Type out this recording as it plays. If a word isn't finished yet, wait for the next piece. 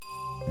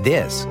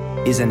This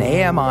is an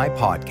AMI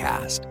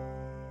podcast.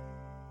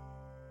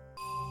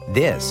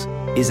 This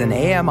is an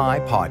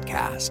AMI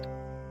podcast.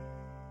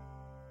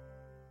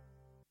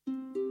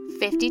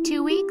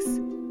 52 weeks,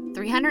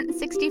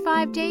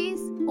 365 days,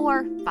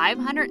 or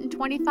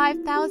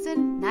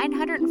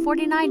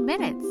 525,949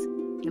 minutes.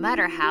 No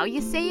matter how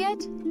you say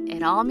it,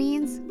 it all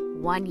means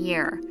 1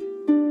 year.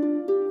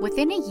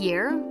 Within a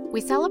year, we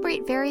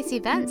celebrate various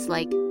events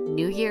like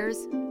New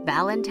Year's,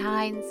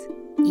 Valentine's,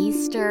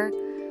 Easter,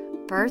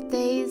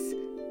 birthdays,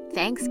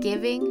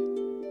 Thanksgiving,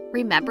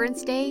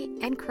 Remembrance Day,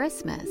 and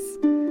Christmas.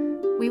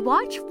 We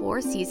watch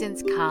 4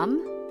 seasons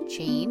come,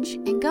 change,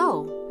 and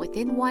go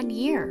within 1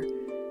 year.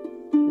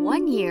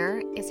 1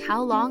 year is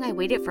how long I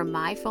waited for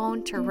my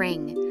phone to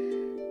ring.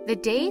 The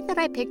day that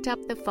I picked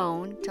up the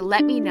phone to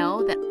let me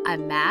know that a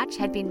match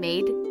had been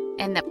made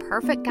and the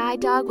perfect guide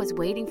dog was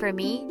waiting for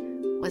me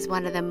was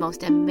one of the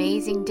most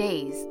amazing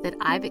days that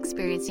I've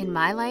experienced in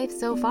my life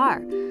so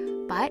far.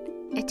 But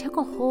it took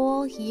a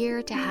whole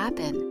year to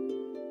happen.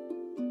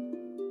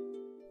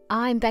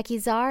 I'm Becki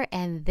Czar,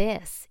 and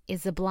this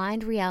is The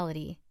Blind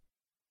Reality.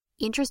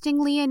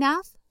 Interestingly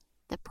enough,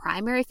 the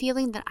primary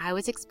feeling that I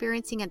was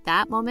experiencing at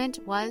that moment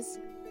was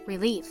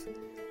relief.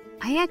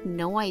 I had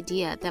no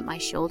idea that my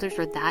shoulders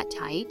were that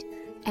tight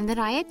and that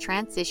I had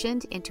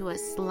transitioned into a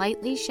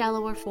slightly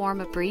shallower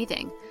form of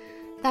breathing.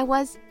 That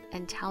was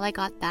until I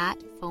got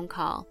that phone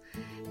call.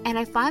 And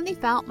I finally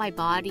felt my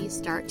body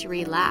start to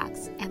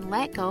relax and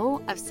let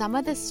go of some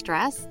of the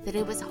stress that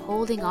it was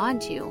holding on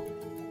to.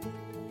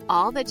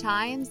 All the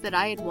times that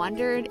I had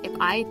wondered if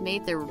I had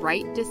made the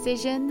right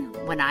decision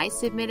when I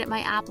submitted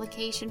my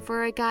application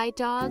for a guide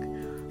dog,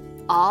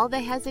 all the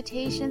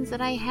hesitations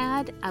that I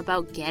had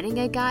about getting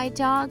a guide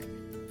dog,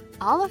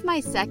 all of my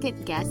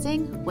second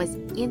guessing was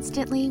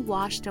instantly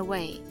washed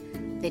away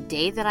the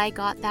day that I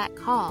got that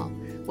call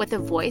with a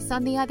voice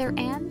on the other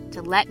end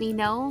to let me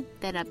know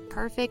that a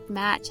perfect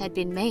match had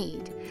been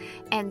made.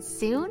 And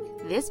soon,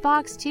 this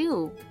box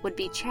too would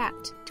be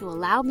checked to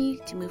allow me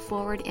to move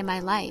forward in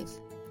my life.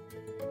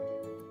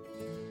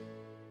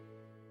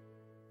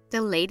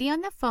 The lady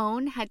on the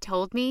phone had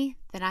told me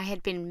that I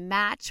had been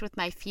matched with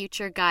my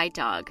future guide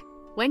dog.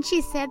 When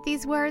she said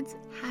these words,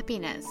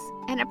 happiness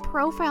and a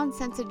profound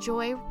sense of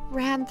joy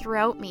ran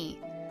throughout me.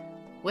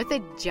 With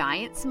a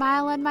giant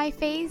smile on my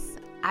face,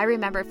 I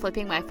remember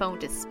flipping my phone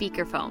to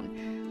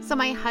speakerphone so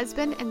my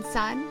husband and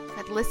son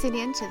could listen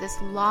in to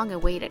this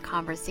long-awaited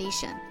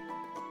conversation.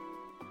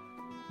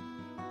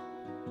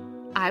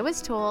 I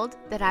was told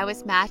that I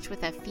was matched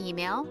with a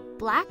female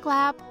Black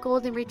Lab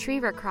Golden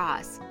Retriever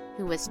cross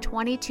who was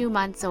 22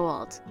 months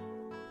old.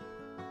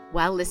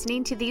 While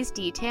listening to these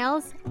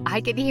details,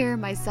 I could hear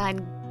my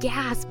son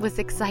gasp with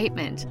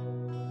excitement.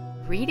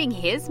 Reading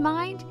his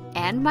mind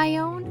and my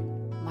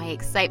own, my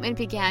excitement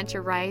began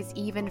to rise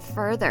even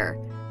further.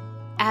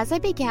 As I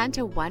began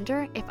to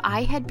wonder if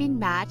I had been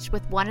matched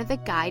with one of the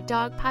guide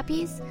dog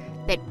puppies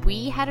that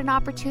we had an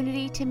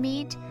opportunity to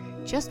meet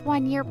just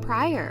 1 year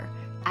prior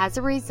as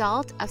a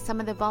result of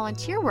some of the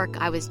volunteer work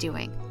I was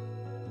doing.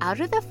 Out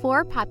of the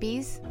 4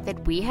 puppies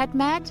that we had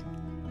met,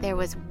 there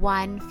was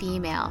one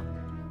female,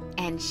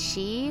 and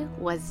she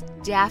was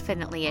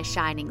definitely a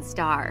shining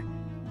star.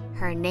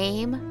 Her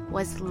name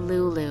was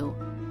Lulu.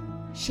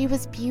 She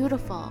was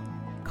beautiful,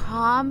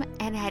 calm,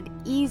 and had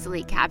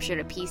easily captured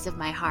a piece of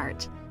my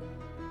heart.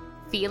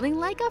 Feeling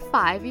like a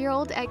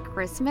 5-year-old at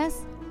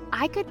Christmas,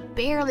 I could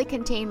barely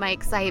contain my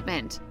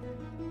excitement.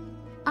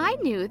 I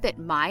knew that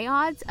my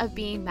odds of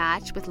being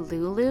matched with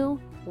Lulu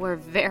were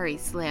very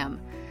slim.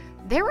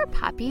 There were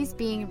puppies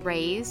being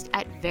raised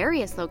at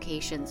various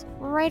locations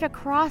right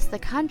across the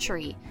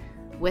country,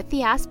 with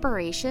the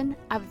aspiration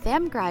of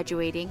them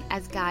graduating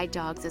as guide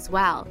dogs as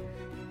well.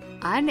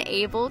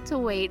 Unable to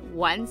wait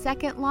 1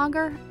 second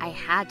longer, I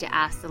had to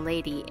ask the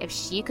lady if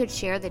she could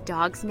share the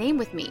dog's name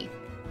with me.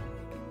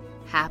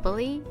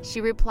 Happily, she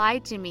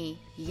replied to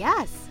me,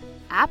 "Yes,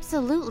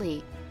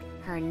 absolutely.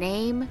 Her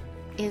name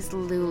is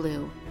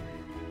Lulu."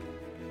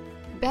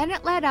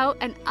 Bennett let out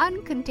an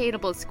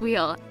uncontainable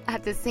squeal.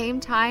 At the same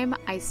time,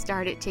 I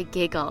started to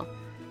giggle.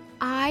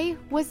 I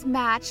was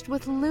matched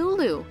with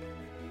Lulu.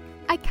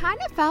 I kind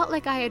of felt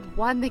like I had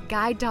won the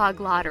guide dog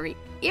lottery,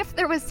 if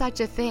there was such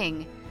a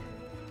thing.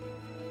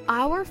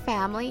 Our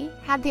family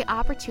had the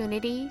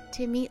opportunity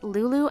to meet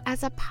Lulu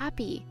as a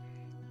puppy,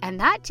 and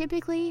that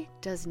typically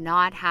does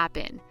not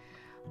happen.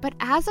 But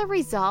as a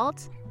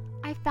result,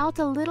 I felt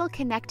a little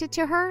connected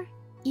to her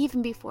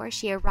even before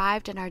she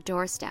arrived on our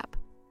doorstep.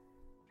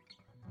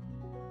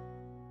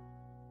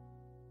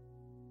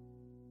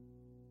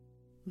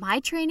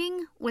 My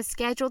training was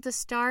scheduled to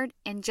start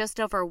in just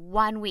over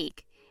 1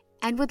 week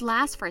and would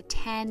last for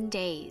 10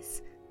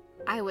 days.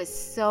 I was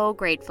so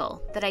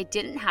grateful that I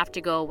didn't have to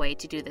go away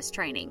to do this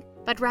training,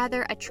 but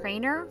rather a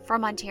trainer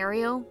from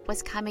Ontario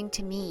was coming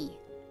to me.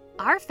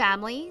 Our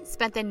family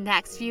spent the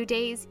next few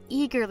days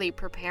eagerly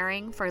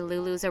preparing for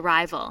Lulu's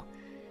arrival.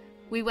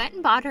 We went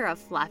and bought her a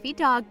fluffy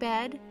dog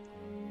bed,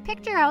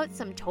 picked her out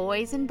some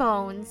toys and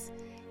bones.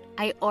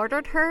 I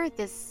ordered her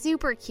this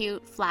super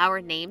cute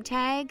flower name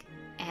tag,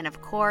 and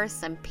of course,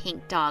 some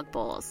pink dog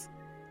bowls.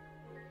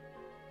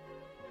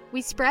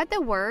 We spread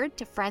the word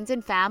to friends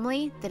and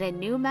family that a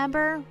new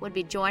member would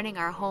be joining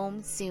our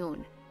home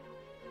soon.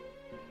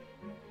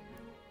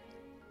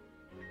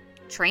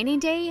 Training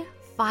day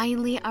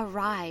finally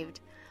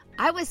arrived.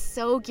 I was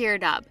so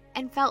geared up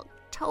and felt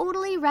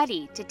totally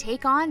ready to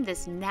take on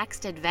this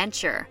next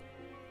adventure.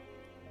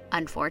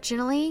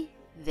 Unfortunately,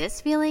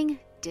 this feeling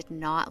did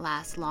not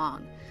last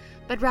long,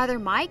 but rather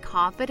my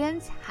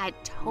confidence had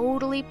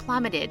totally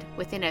plummeted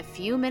within a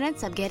few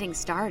minutes of getting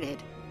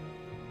started.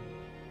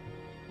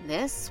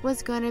 This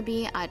was going to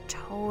be a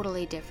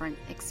totally different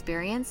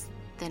experience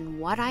than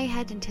what I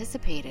had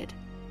anticipated.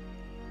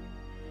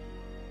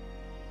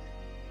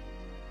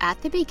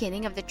 At the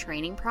beginning of the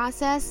training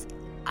process,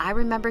 I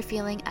remember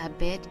feeling a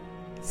bit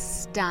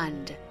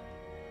stunned.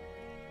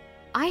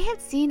 I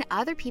had seen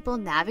other people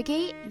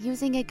navigate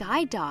using a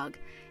guide dog,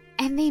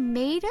 and they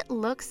made it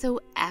look so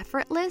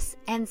effortless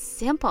and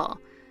simple.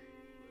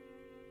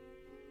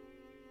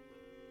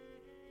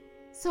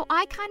 So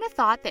I kind of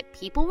thought that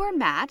people were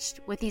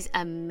matched with these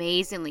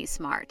amazingly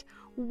smart,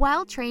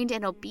 well-trained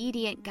and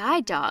obedient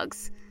guide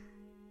dogs.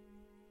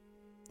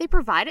 They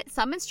provided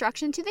some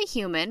instruction to the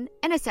human,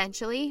 and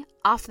essentially,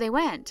 off they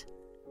went.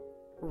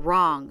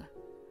 Wrong.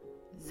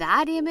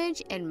 That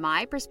image, in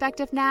my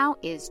perspective now,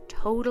 is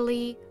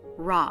totally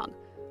wrong.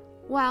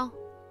 Well,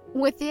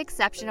 with the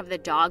exception of the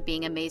dog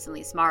being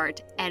amazingly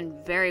smart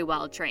and very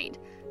well trained.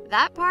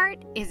 That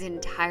part is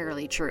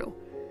entirely true.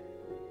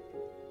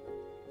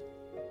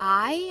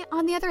 I,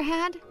 on the other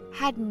hand,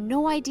 had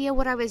no idea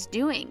what I was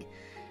doing,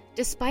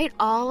 despite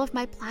all of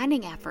my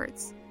planning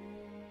efforts.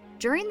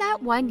 During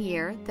that 1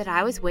 year that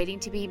I was waiting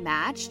to be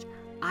matched,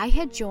 I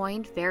had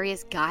joined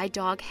various guide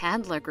dog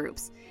handler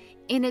groups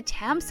in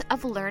attempts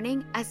of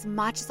learning as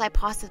much as I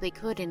possibly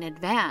could in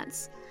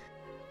advance.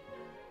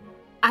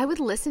 I would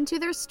listen to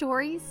their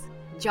stories,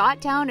 jot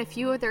down a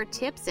few of their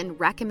tips and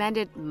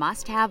recommended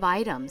must-have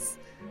items.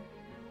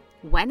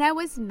 When I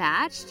was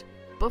matched,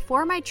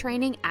 before my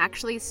training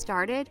actually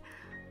started,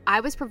 I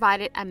was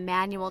provided a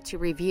manual to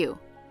review.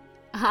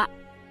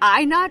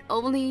 I not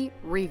only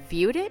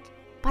reviewed it,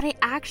 but I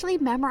actually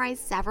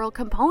memorized several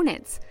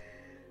components.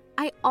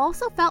 I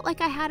also felt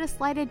like I had a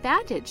slight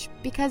advantage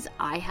because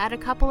I had a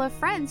couple of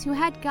friends who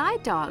had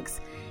guide dogs,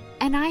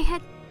 and I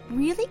had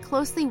really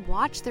closely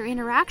watched their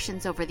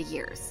interactions over the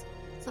years.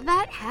 So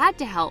that had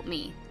to help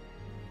me.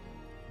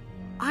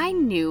 I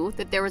knew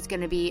that there was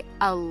going to be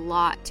a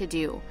lot to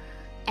do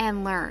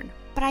and learn,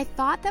 but I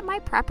thought that my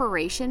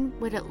preparation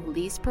would at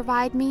least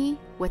provide me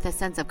with a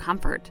sense of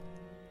comfort.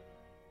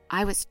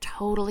 I was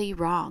totally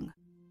wrong.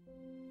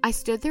 I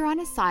stood there on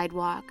a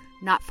sidewalk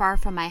not far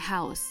from my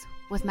house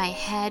with my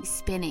head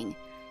spinning,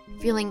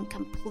 feeling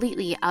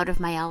completely out of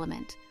my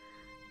element.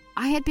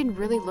 I had been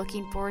really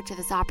looking forward to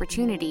this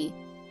opportunity.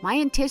 My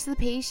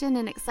anticipation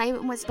and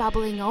excitement was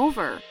bubbling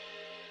over.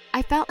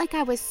 I felt like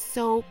I was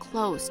so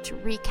close to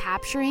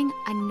recapturing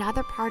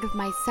another part of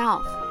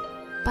myself.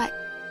 But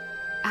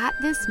at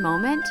this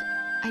moment,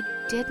 I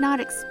did not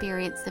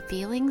experience the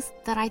feelings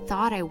that I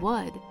thought I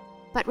would,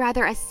 but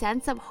rather a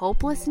sense of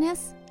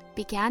hopelessness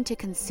began to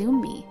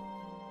consume me.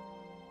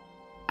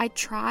 I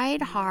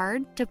tried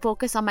hard to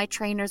focus on my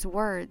trainer's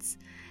words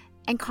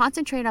and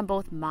concentrate on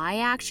both my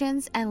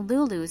actions and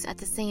Lulu's at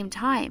the same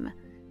time,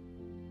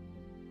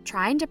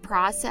 trying to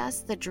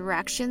process the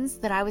directions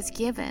that I was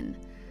given,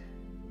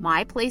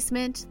 my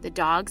placement, the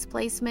dog's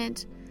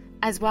placement,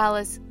 as well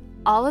as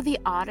all of the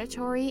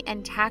auditory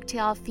and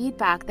tactile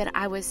feedback that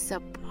I was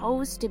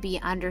supposed to be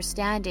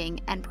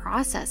understanding and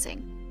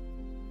processing.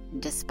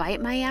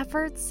 Despite my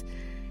efforts,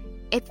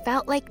 it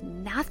felt like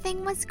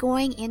nothing was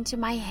going into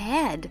my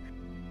head.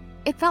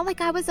 It felt like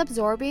I was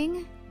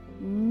absorbing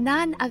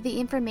none of the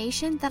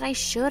information that I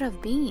should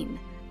have been.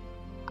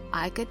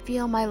 I could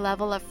feel my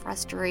level of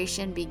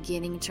frustration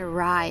beginning to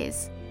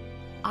rise.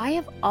 I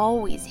have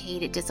always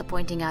hated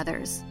disappointing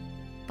others,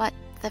 but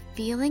the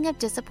feeling of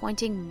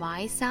disappointing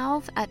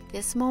myself at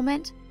this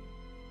moment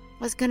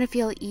was going to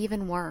feel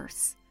even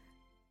worse.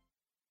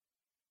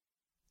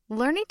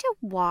 Learning to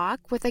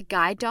walk with a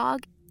guide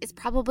dog is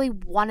probably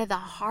one of the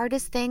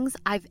hardest things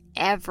I've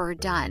ever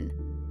done.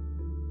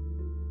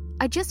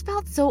 I just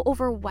felt so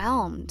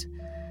overwhelmed.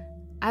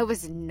 I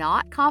was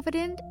not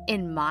confident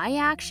in my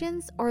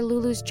actions or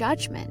Lulu's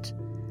judgment.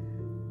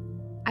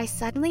 I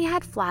suddenly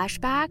had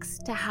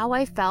flashbacks to how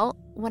I felt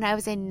when I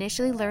was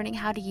initially learning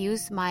how to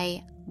use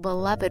my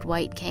beloved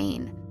white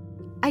cane.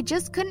 I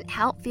just couldn't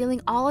help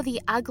feeling all of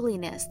the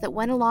ugliness that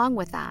went along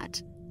with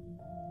that.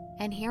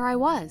 And here I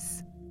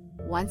was,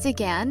 once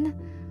again,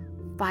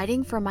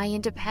 fighting for my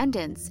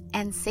independence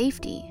and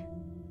safety.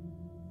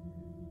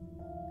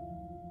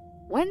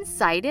 When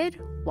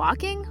sighted,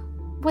 walking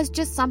was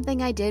just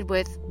something I did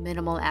with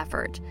minimal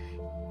effort.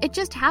 It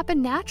just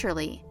happened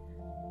naturally.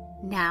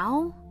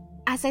 Now,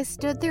 as I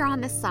stood there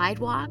on the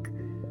sidewalk,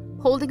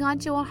 holding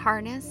onto a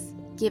harness,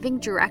 giving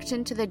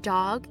direction to the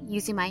dog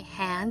using my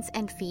hands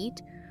and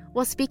feet,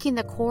 while speaking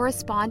the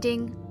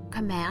corresponding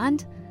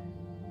command,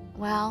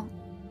 well,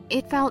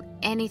 it felt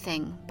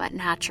anything but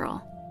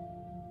natural.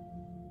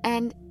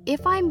 And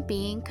if I'm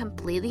being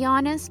completely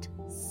honest,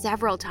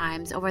 several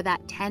times over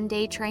that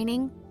 10-day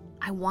training,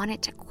 I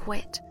wanted to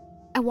quit.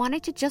 I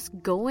wanted to just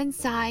go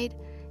inside,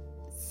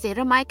 sit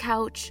on my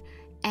couch,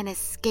 and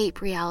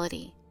escape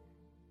reality.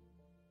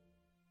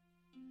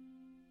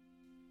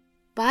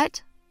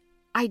 But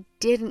I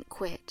didn't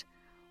quit.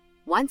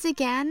 Once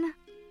again,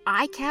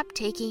 I kept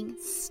taking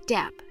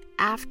step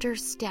after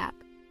step,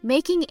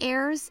 making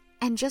errors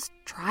and just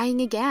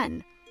trying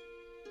again.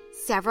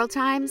 Several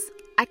times,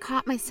 I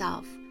caught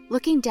myself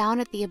looking down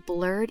at the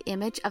blurred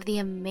image of the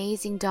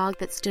amazing dog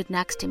that stood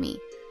next to me.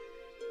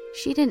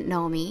 She didn't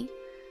know me,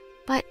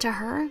 but to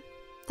her,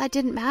 that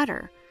didn't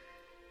matter.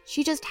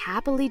 She just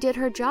happily did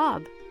her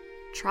job,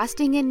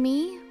 trusting in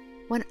me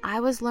when I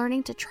was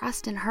learning to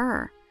trust in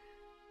her.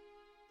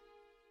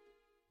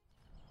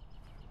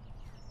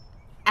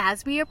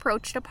 As we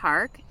approached a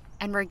park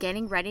and were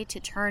getting ready to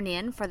turn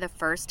in for the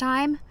first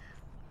time,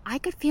 I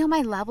could feel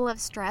my level of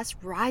stress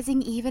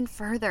rising even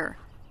further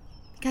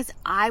because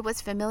I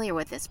was familiar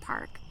with this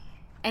park.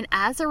 And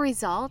as a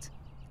result,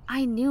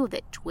 I knew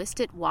that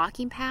twisted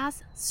walking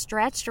paths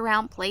stretched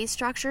around play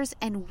structures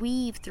and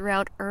weaved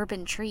throughout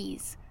urban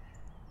trees.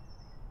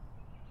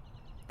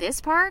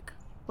 This park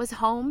was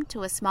home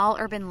to a small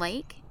urban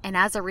lake, and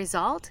as a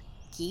result,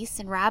 geese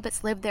and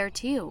rabbits lived there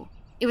too.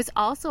 It was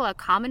also a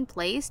common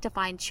place to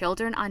find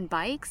children on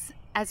bikes,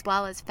 as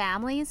well as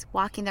families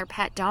walking their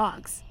pet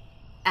dogs.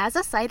 As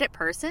a sighted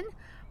person,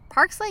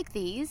 parks like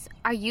these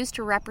are used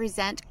to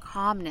represent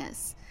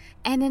calmness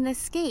and an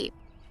escape.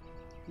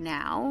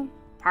 Now,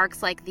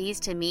 parks like these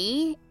to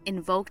me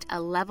invoked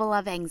a level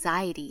of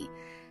anxiety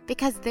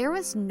because there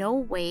was no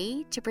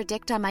way to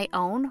predict on my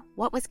own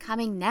what was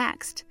coming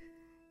next.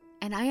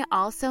 And I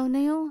also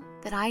knew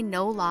that I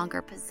no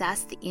longer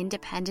possessed the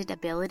independent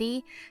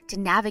ability to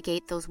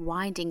navigate those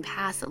winding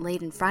paths that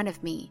laid in front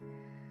of me.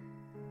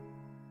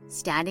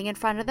 Standing in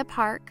front of the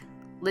park,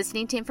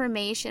 listening to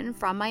information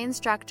from my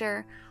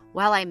instructor,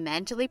 while I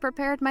mentally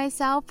prepared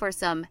myself for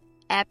some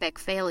epic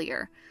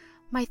failure,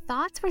 my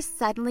thoughts were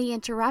suddenly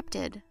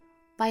interrupted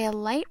by a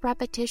light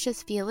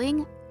repetitious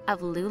feeling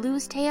of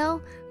Lulu's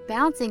tail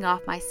bouncing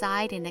off my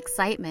side in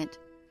excitement.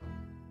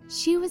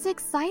 She was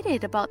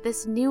excited about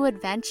this new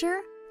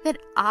adventure that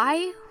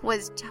I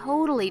was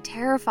totally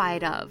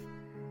terrified of.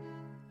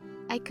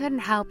 I couldn't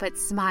help but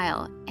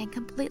smile and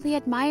completely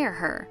admire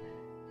her.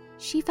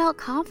 She felt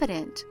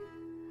confident.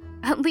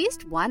 At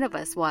least one of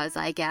us was,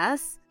 I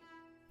guess.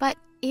 But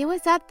it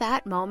was at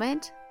that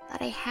moment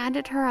that I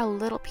handed her a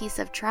little piece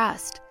of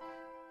trust.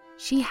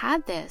 She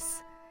had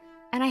this,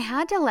 and I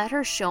had to let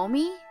her show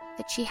me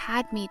that she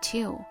had me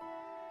too.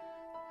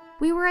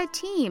 We were a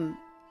team,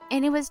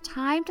 and it was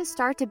time to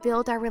start to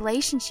build our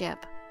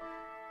relationship.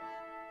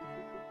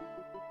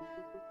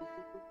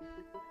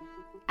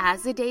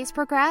 As the days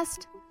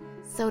progressed,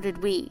 so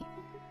did we.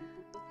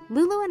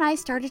 Lulu and I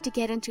started to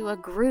get into a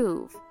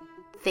groove.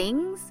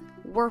 Things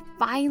were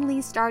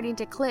finally starting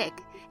to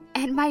click,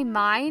 and my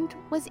mind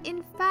was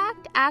in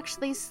fact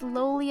actually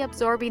slowly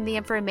absorbing the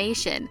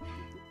information,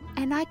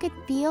 and I could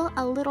feel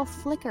a little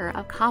flicker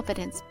of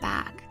confidence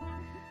back.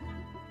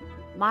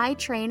 My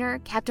trainer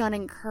kept on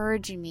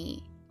encouraging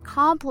me,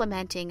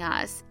 complimenting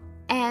us,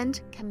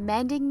 and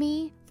commending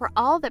me for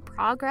all the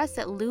progress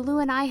that Lulu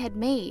and I had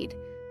made.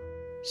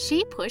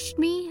 She pushed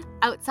me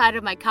outside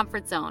of my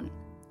comfort zone,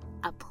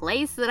 a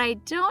place that I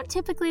don't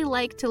typically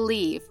like to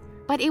leave,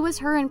 but it was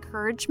her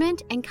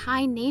encouragement and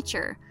kind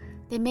nature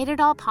that made it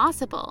all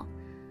possible.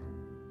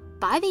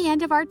 By the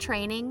end of our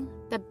training,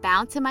 the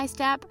bounce in my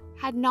step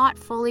had not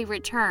fully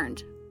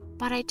returned,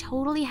 but I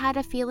totally had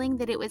a feeling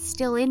that it was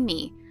still in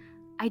me.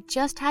 I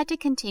just had to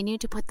continue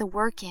to put the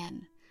work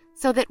in,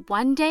 so that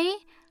one day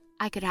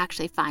I could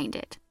actually find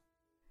it.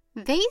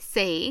 They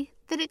say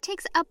that it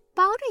takes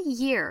about a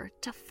year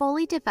to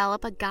fully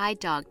develop a guide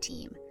dog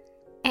team,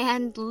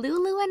 and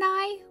Lulu and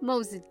I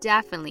most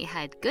definitely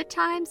had good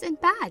times and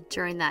bad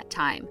during that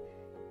time.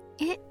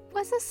 It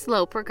was a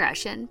slow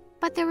progression,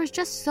 but there was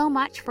just so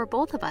much for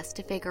both of us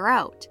to figure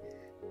out.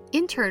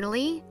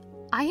 Internally,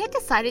 I had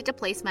decided to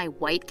place my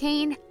white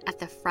cane at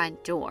the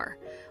front door,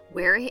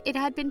 where it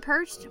had been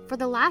perched for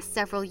the last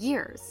several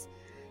years.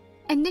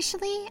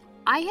 Initially,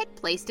 I had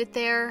placed it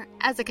there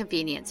as a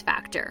convenience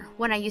factor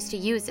when I used to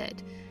use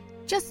it,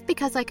 just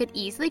because I could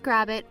easily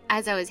grab it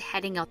as I was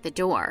heading out the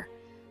door.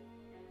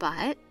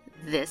 But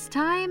this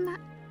time,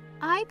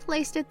 I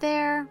placed it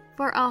there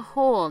for a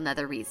whole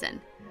nother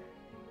reason.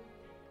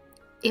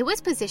 It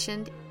was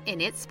positioned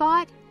in its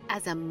spot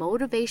as a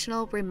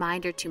motivational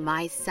reminder to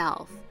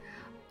myself,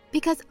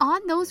 because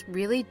on those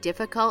really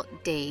difficult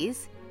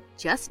days,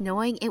 just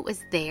knowing it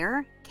was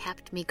there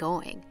kept me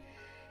going.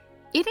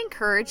 It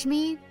encouraged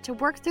me to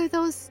work through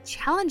those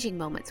challenging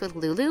moments with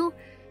Lulu,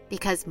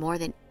 because more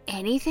than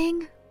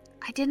anything,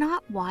 I did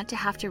not want to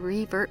have to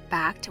revert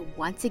back to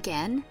once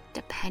again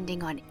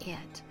depending on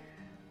it.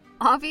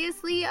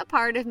 Obviously, a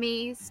part of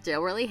me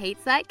still really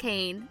hates that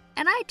cane,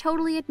 and I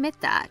totally admit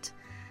that.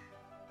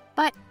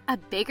 But a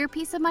bigger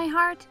piece of my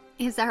heart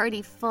is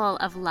already full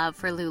of love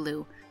for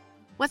Lulu.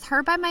 With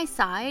her by my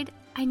side,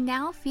 I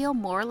now feel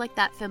more like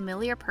that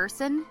familiar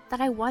person that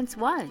I once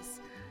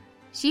was.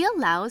 She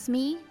allows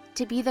me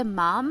to be the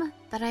mom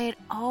that I had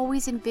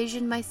always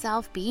envisioned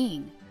myself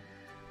being.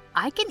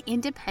 I can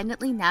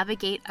independently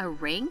navigate a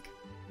rink,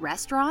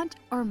 restaurant,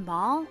 or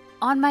mall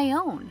on my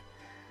own.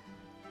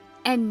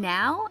 And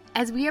now,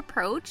 as we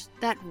approach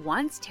that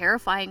once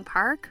terrifying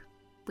park,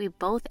 we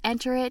both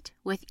enter it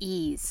with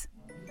ease.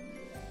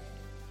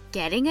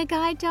 Getting a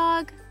guide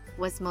dog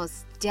was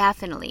most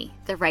definitely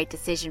the right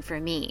decision for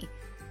me.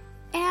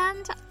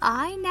 And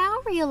I now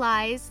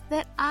realize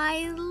that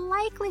I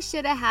likely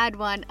should have had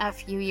one a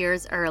few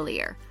years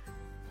earlier.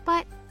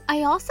 But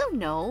I also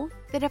know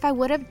that if I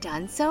would have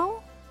done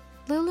so,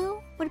 Lulu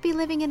would be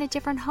living in a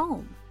different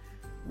home,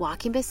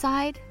 walking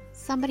beside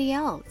somebody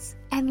else,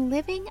 and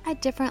living a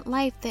different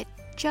life that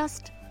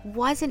just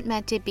wasn't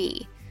meant to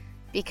be,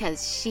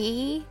 because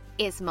she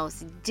is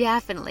most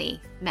definitely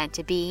meant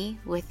to be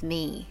with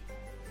me.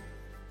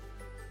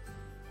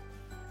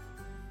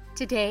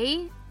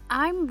 Today,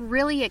 I'm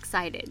really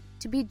excited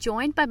to be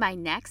joined by my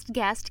next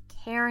guest,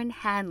 Karen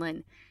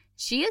Hanlon.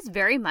 She is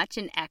very much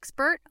an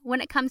expert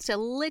when it comes to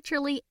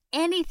literally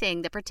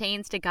anything that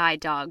pertains to guide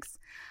dogs.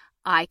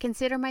 I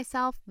consider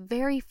myself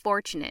very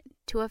fortunate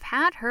to have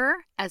had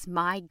her as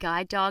my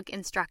guide dog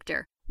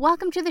instructor.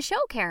 Welcome to the show,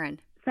 Karen.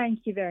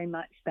 Thank you very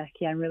much,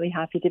 Becki. I'm really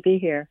happy to be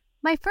here.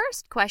 My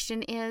first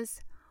question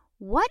is,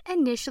 what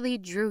initially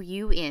drew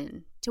you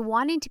in to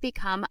wanting to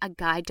become a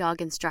guide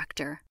dog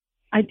instructor?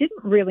 I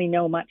didn't really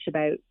know much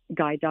about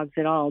guide dogs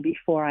at all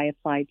before I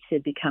applied to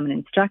become an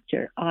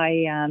instructor.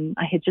 I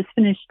had just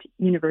finished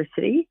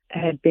university. I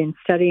had been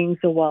studying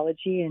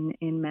zoology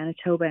in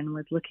Manitoba and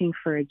was looking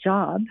for a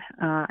job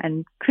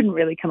and couldn't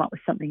really come up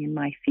with something in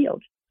my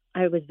field.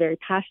 I was very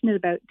passionate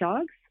about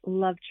dogs,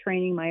 loved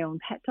training my own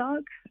pet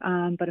dog,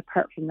 but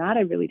apart from that,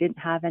 I really didn't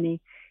have any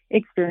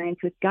experience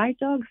with guide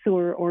dogs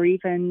or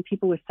even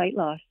people with sight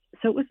loss.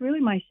 So it was really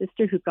my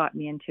sister who got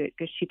me into it,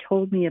 because she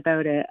told me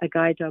about a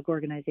guide dog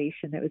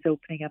organization that was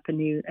opening up a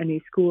new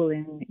school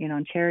in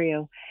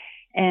Ontario.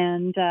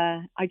 And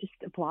I just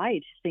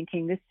applied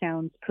thinking this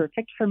sounds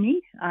perfect for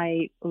me.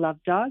 I love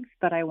dogs,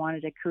 but I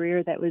wanted a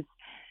career that was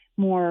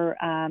more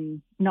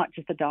not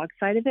just the dog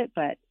side of it,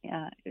 but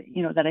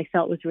that I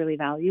felt was really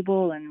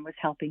valuable and was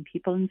helping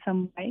people in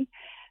some way.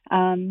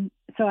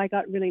 So I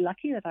got really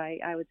lucky that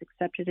I was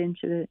accepted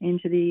into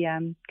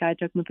the guide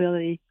dog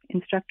mobility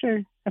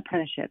instructor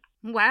apprenticeship.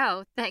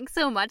 Wow. Thanks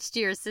so much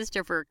to your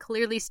sister for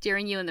clearly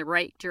steering you in the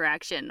right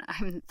direction.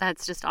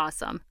 That's just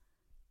awesome.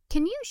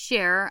 Can you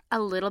share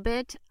a little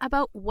bit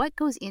about what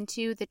goes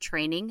into the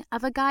training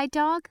of a guide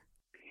dog?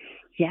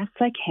 Yes,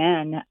 I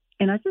can.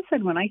 And as I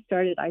said, when I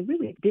started, I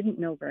really didn't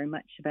know very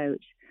much about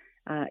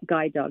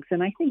guide dogs.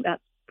 And I think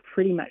that's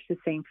pretty much the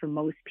same for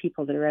most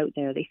people that are out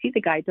there. They see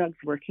the guide dogs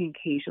working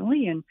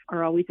occasionally and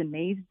are always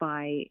amazed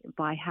by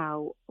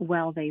how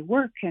well they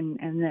work and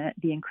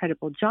the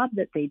incredible job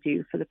that they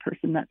do for the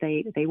person that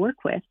they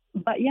work with.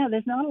 But yeah,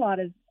 there's not a lot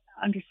of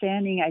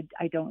understanding,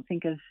 I don't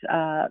think, of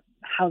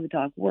how the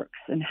dog works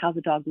and how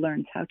the dog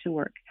learns how to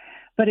work.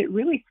 But it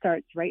really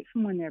starts right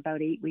from when they're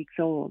about 8 weeks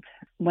old.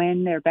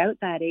 When they're about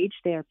that age,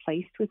 they are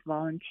placed with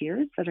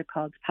volunteers that are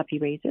called puppy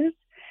raisers.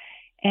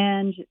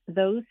 And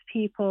those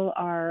people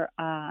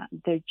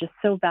they're just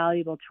so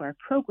valuable to our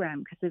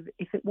program, because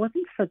if it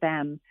wasn't for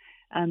them,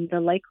 the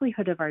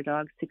likelihood of our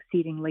dogs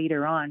succeeding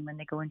later on when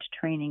they go into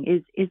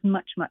training is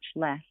much, much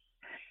less.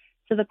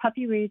 So the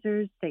puppy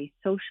raisers, they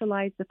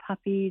socialize the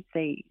puppies,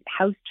 they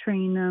house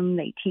train them,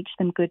 they teach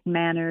them good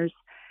manners.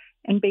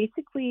 And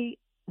basically,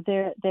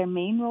 their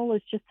main role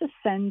is just to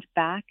send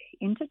back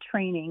into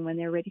training, when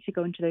they're ready to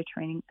go into their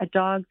training, a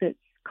dog that's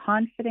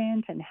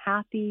confident and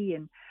happy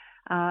and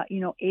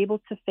able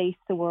to face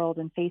the world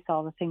and face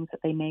all the things that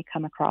they may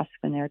come across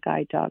when they're a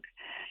guide dog.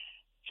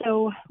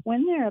 So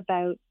when they're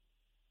about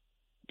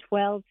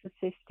 12 to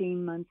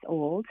 15 months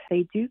old,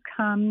 they do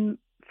come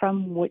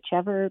from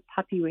whichever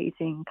puppy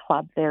raising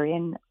club they're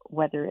in,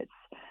 whether it's,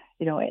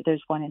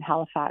 there's one in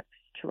Halifax,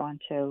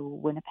 Toronto,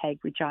 Winnipeg,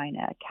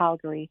 Regina,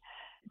 Calgary.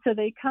 So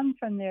they come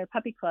from their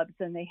puppy clubs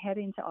and they head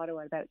into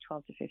Ottawa at about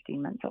 12 to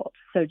 15 months old.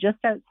 So just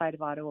outside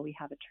of Ottawa, we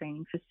have a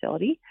training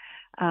facility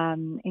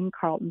in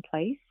Carleton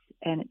Place,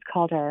 and it's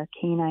called our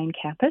Canine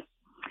Campus.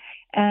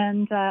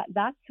 And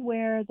that's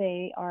where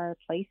they are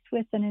placed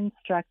with an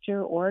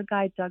instructor or a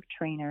guide dog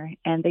trainer,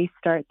 and they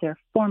start their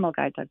formal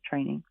guide dog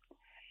training.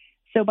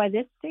 So by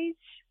this stage,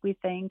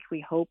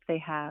 we hope they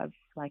have,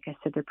 like I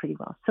said, they're pretty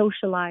well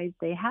socialized.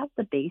 They have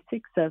the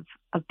basics of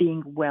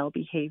being a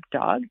well-behaved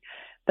dog,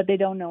 but they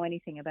don't know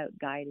anything about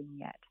guiding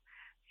yet.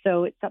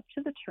 So it's up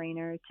to the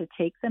trainer to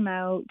take them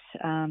out,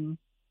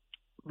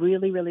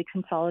 really, really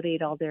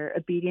consolidate all their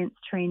obedience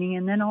training,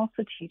 and then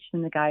also teach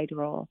them the guide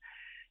role.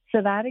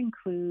 So that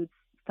includes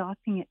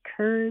stopping at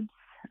curbs.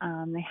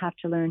 They have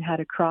to learn how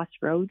to cross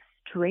roads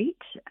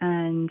straight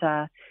and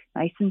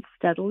nice and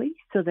steadily,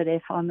 so that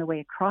if on the way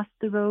across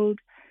the road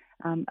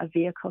a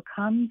vehicle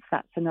comes,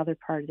 that's another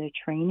part of their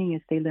training,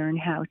 is they learn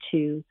how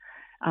to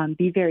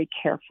be very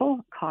careful,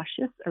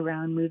 cautious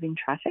around moving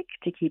traffic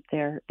to keep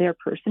their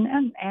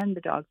person and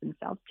the dog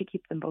themselves, to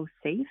keep them both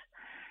safe.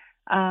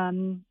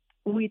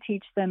 We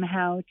teach them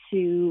how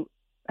to,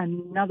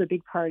 another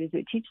big part is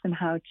we teach them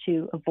how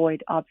to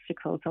avoid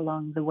obstacles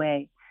along the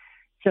way.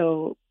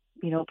 So,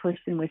 a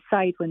person with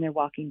sight, when they're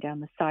walking down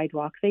the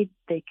sidewalk, they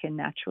can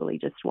naturally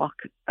just walk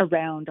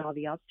around all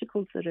the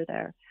obstacles that are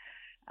there.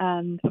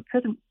 A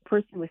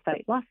person with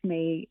sight loss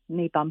may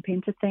bump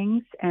into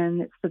things,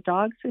 and it's the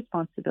dog's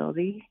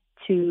responsibility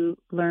to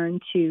learn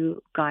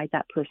to guide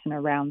that person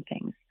around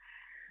things.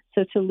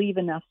 So to leave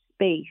enough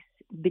space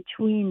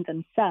between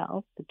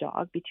themselves, the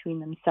dog, between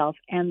themselves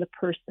and the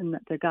person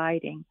that they're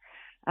guiding,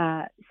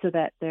 so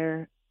that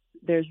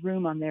there's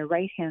room on their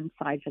right-hand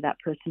side for that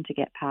person to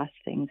get past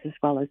things, as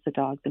well as the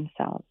dog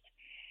themselves.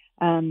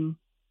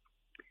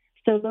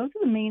 So those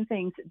are the main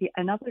things.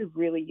 Another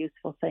really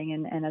useful thing,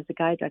 and as a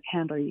guide dog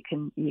handler, you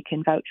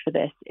can vouch for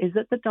this, is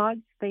that the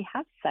dogs, they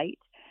have sight,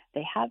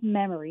 they have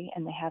memory,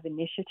 and they have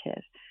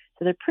initiative.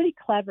 So they're pretty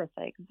clever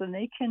things, and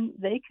they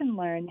can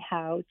learn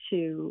how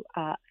to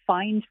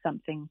find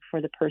something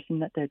for the person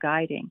that they're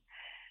guiding.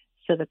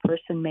 So the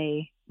person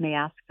may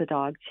ask the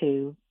dog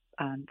to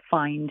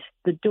find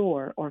the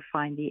door, or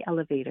find the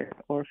elevator,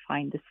 or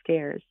find the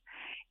stairs.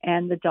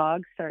 And the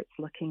dog starts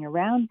looking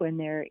around when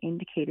they're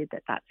indicated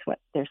that that's what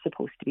they're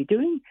supposed to be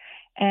doing.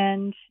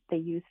 And they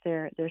use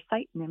their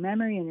sight and their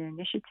memory and their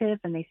initiative,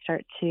 and they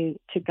start to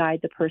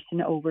guide the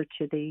person over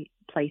to the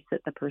place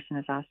that the person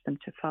has asked them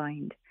to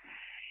find.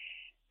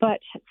 But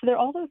so there are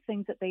all those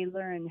things that they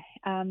learn.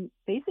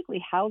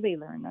 Basically how they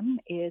learn them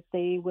is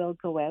they will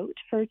go out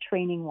for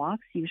training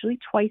walks, usually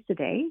twice a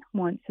day,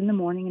 once in the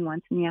morning and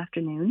once in the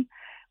afternoon,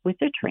 with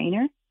their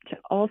trainer, to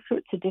all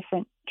sorts of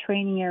different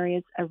training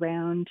areas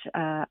around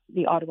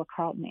the Ottawa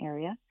Carleton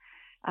area.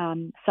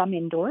 Some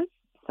indoors,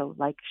 so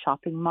like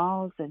shopping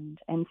malls and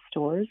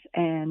stores,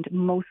 and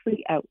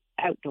mostly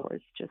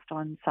outdoors, just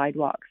on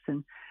sidewalks,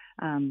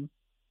 and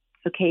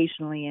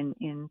occasionally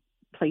in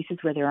places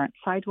where there aren't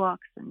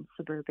sidewalks and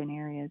suburban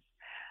areas.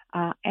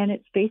 And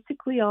it's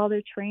basically all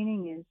their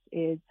training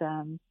is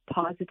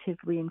positive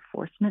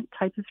reinforcement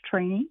type of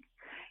training.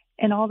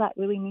 And all that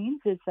really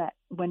means is that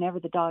whenever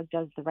the dog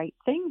does the right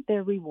thing,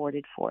 they're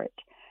rewarded for it.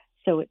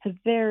 So it's a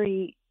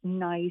very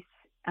nice,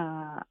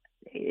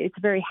 it's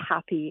a very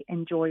happy,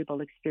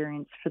 enjoyable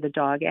experience for the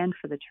dog and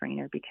for the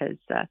trainer, because,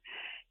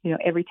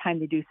 every time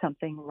they do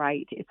something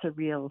right, it's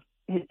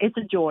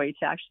a joy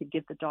to actually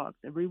give the dog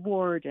the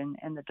reward, and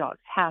the dog's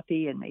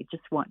happy and they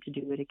just want to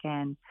do it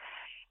again.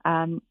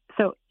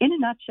 So in a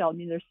nutshell,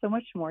 there's so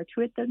much more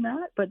to it than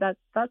that, but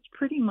that's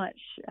pretty much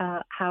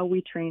how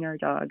we train our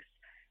dogs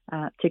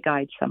to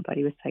guide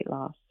somebody with sight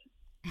loss.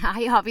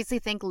 I obviously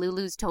think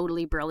Lulu's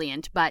totally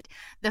brilliant, but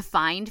the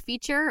find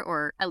feature,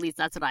 or at least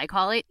that's what I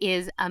call it,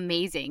 is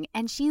amazing.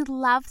 And she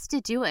loves to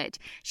do it.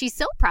 She's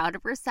so proud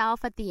of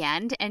herself at the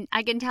end, and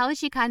I can tell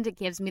she kind of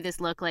gives me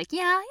this look like,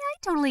 yeah, I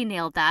totally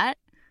nailed that.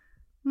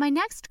 My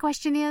next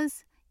question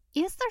is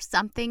there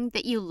something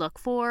that you look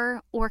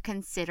for or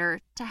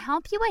consider to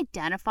help you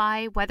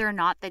identify whether or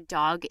not the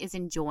dog is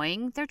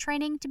enjoying their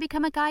training to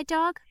become a guide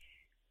dog?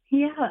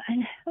 Yeah,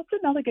 and that's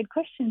another good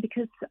question,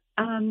 because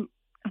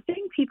I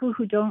think people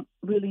who don't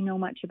really know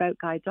much about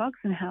guide dogs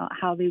and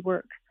how they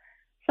work,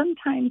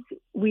 sometimes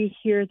we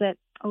hear that,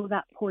 oh,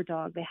 that poor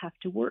dog, they have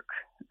to work.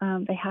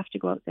 They have to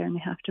go out there and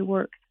they have to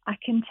work. I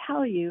can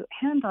tell you,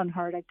 hand on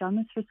heart, I've done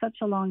this for such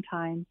a long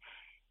time,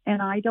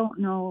 and I don't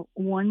know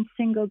one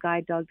single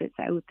guide dog that's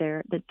out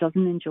there that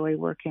doesn't enjoy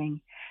working.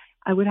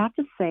 I would have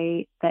to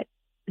say that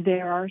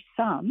there are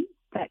some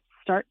that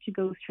start to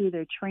go through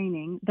their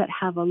training that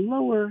have a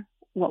lower,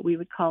 what we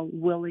would call,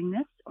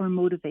 willingness or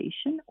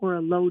motivation, or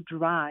a low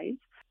drive.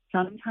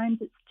 Sometimes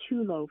it's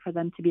too low for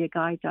them to be a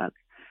guide dog.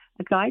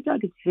 A guide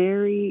dog is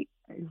very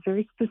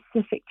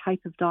specific type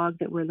of dog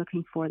that we're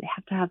looking for. They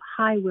have to have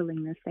high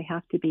willingness. They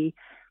have to be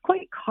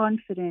quite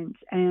confident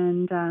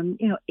and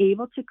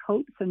able to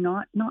cope, so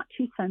not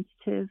too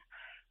sensitive.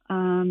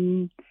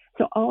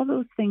 So all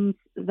those things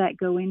that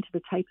go into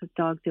the type of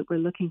dog that we're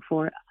looking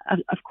for.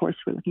 Of course,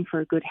 we're looking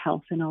for a good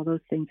health and all those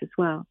things as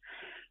well.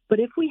 But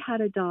if we had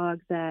a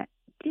dog that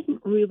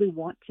didn't really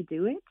want to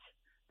do it,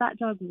 that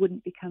dog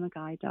wouldn't become a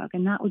guide dog,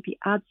 and that would be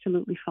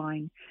absolutely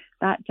fine.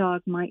 That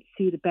dog might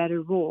suit a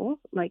better role,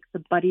 like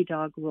the buddy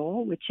dog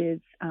role, which is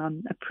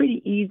a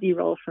pretty easy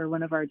role for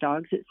one of our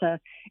dogs.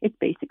 It's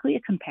basically a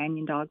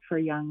companion dog for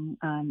a young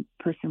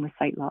person with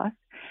sight loss,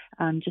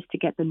 just to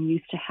get them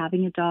used to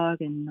having a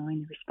dog and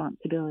knowing the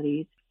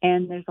responsibilities.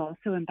 And there's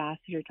also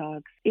ambassador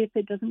dogs. If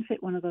it doesn't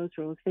fit one of those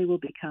roles, they will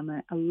become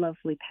a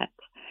lovely pet.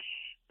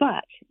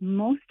 But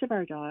most of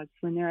our dogs,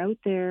 when they're out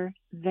there,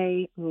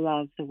 they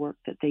love the work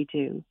that they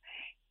do.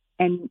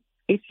 And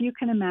if you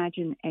can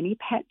imagine any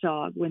pet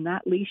dog, when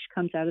that leash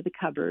comes out of the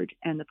cupboard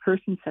and the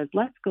person says,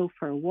 let's go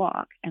for a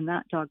walk, and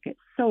that dog gets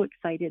so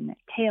excited and their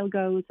tail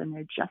goes and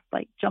they're just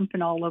like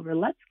jumping all over,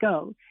 let's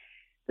go.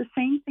 The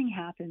same thing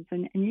happens,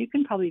 and you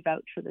can probably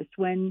vouch for this,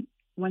 when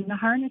the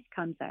harness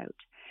comes out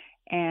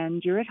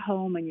and you're at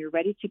home and you're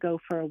ready to go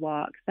for a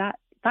walk, that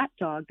that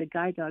dog, the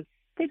guide dogs,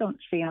 they don't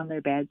stay on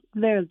their beds.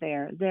 They're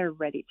there. They're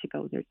ready to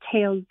go. Their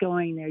tail's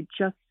going. They're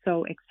just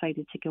so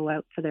excited to go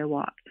out for their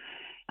walk.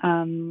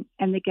 And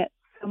they get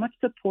so much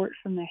support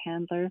from their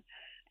handler,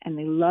 and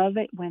they love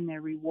it when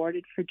they're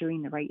rewarded for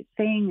doing the right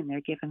thing and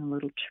they're given a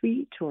little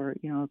treat or,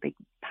 a big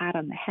pat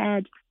on the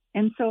head.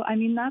 And so, I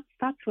mean,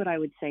 that's what I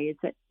would say is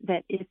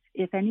that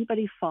if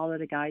anybody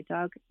followed a guide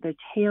dog, their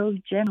tail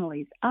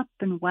generally is up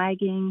and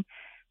wagging.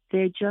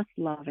 They're just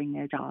loving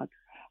their dog.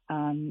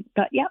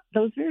 But yeah,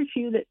 those very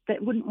few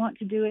that wouldn't want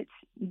to do it,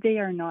 they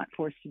are not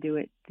forced to do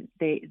it.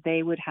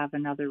 They would have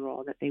another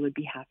role that they would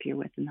be happier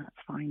with, and that's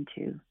fine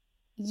too.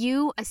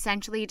 You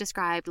essentially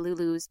described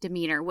Lulu's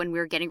demeanor when we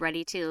were getting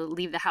ready to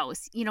leave the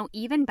house.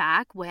 Even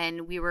back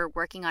when we were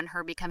working on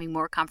her becoming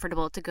more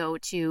comfortable to go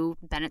to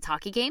Bennett's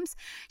hockey games,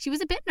 she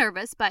was a bit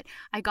nervous, but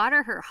I got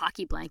her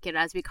hockey blanket,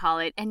 as we call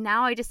it. And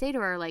now I just say to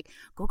her, like,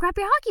 go grab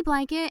your hockey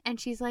blanket.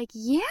 And she's like,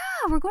 yeah,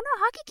 we're going to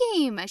a hockey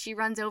game. As she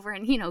runs over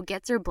and,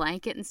 gets her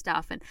blanket and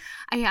stuff. And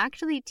I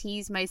actually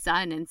tease my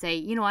son and say,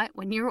 you know what,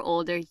 when you're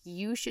older,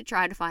 you should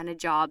try to find a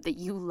job that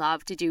you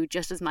love to do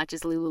just as much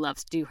as Lulu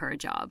loves to do her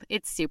job.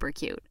 It's super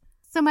cute.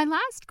 So my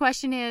last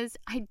question is,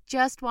 I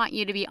just want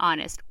you to be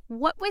honest.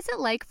 What was it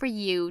like for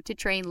you to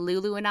train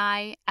Lulu and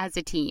I as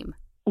a team?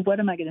 What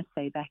am I going to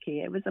say,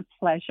 Becki? It was a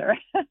pleasure.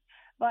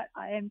 But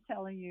I am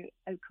telling you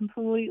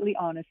completely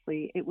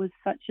honestly, it was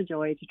such a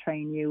joy to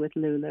train you with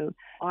Lulu.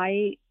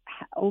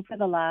 Over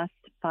the last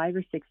 5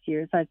 or 6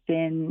 years, I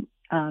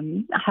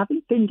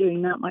haven't been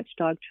doing that much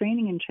dog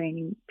training and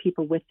training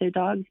people with their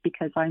dogs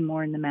because I'm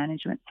more in the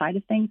management side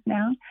of things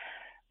now.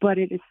 But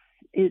it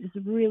is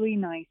really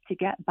nice to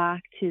get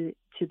back to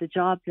the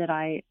job that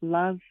I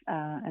love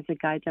as a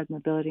guide dog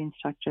mobility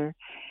instructor,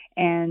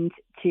 and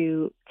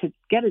to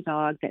get a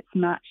dog that's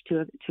matched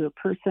to a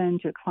person,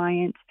 to a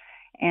client,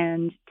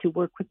 and to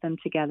work with them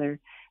together.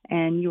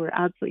 And you were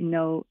absolutely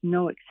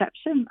no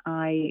exception.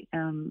 I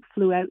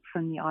flew out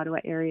from the Ottawa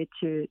area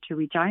to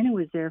Regina,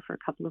 was there for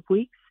a couple of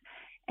weeks.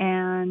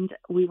 And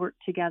we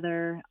worked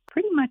together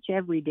pretty much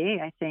every day,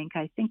 I think.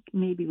 I think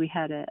maybe we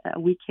had a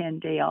weekend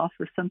day off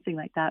or something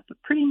like that,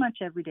 but pretty much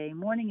every day,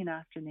 morning and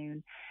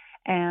afternoon.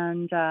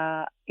 And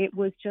it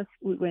was just,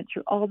 we went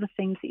through all the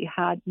things that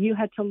you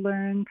had to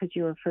learn because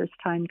you were a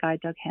first-time guide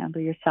dog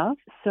handler yourself.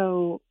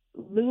 So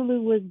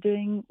Lulu was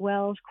doing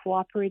well,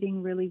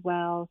 cooperating really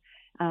well.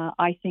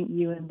 I think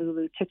you and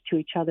Lulu took to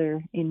each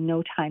other in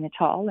no time at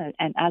all.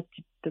 And as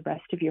to the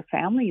rest of your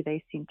family,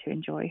 they seemed to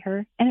enjoy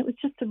her. And it was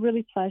just a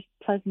really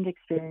pleasant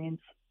experience.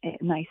 A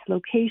nice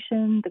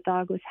location. The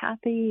dog was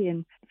happy.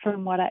 And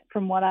from what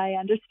I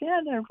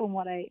understand, or from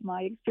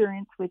my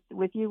experience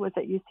with you, was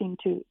that you seemed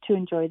to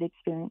enjoy the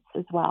experience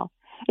as well.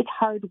 It's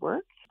hard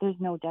work. There's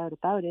no doubt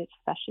about it,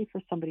 especially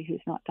for somebody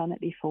who's not done it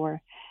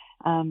before.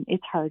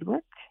 It's hard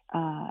work.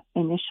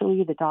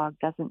 Initially, the dog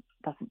doesn't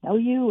know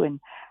you and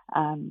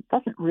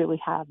doesn't really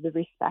have the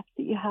respect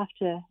that you have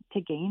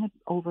to gain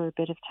over a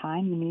bit of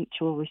time, the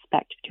mutual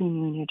respect between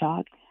you and your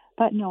dog.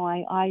 But no,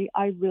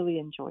 I really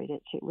enjoyed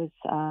it. It was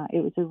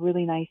a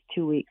really nice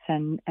 2 weeks,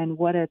 and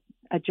what a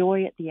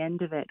joy at the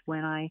end of it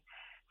when I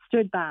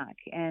stood back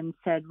and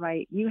said,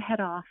 right, you head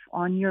off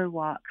on your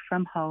walk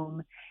from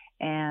home.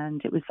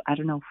 And it was,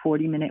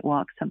 40-minute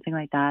walk, something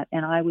like that.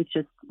 And I was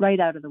just right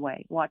out of the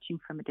way, watching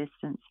from a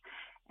distance.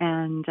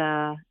 And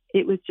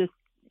it was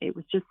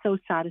just so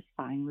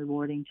satisfying,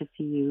 rewarding to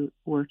see you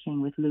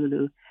working with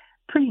Lulu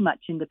pretty much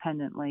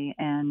independently.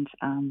 And,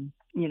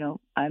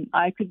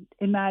 I could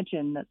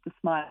imagine that the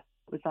smile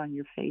was on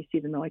your face,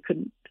 even though I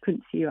couldn't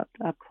see you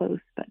up close.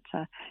 But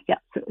so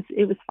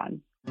it was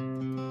fun.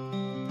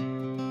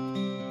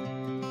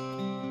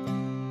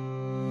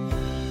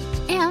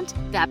 And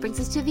that brings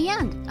us to the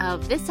end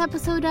of this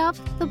episode of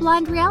The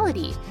Blind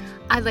Reality.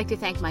 I'd like to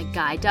thank my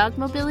guide dog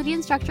mobility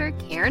instructor,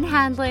 Karen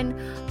Hanlon,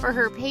 for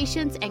her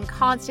patience and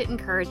constant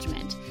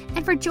encouragement,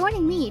 and for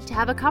joining me to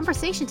have a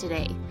conversation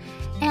today.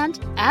 And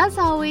as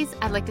always,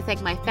 I'd like to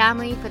thank my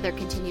family for their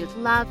continued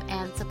love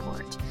and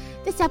support.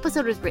 This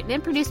episode was written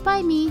and produced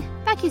by me,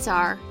 Becki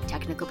Czar.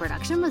 Technical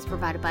production was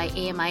provided by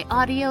AMI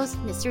Audio's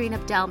Nisreen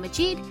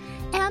Abdel-Majid,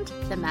 and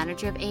the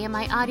manager of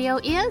AMI Audio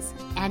is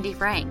Andy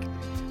Frank.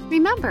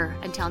 Remember,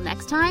 until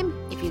next time,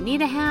 if you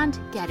need a hand,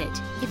 get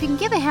it. If you can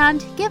give a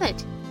hand, give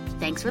it.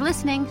 Thanks for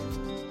listening.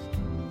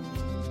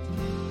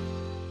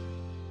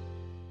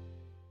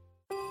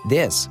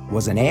 This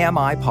was an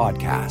AMI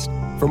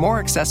podcast. For more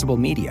accessible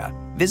media,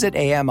 visit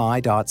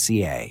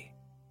ami.ca.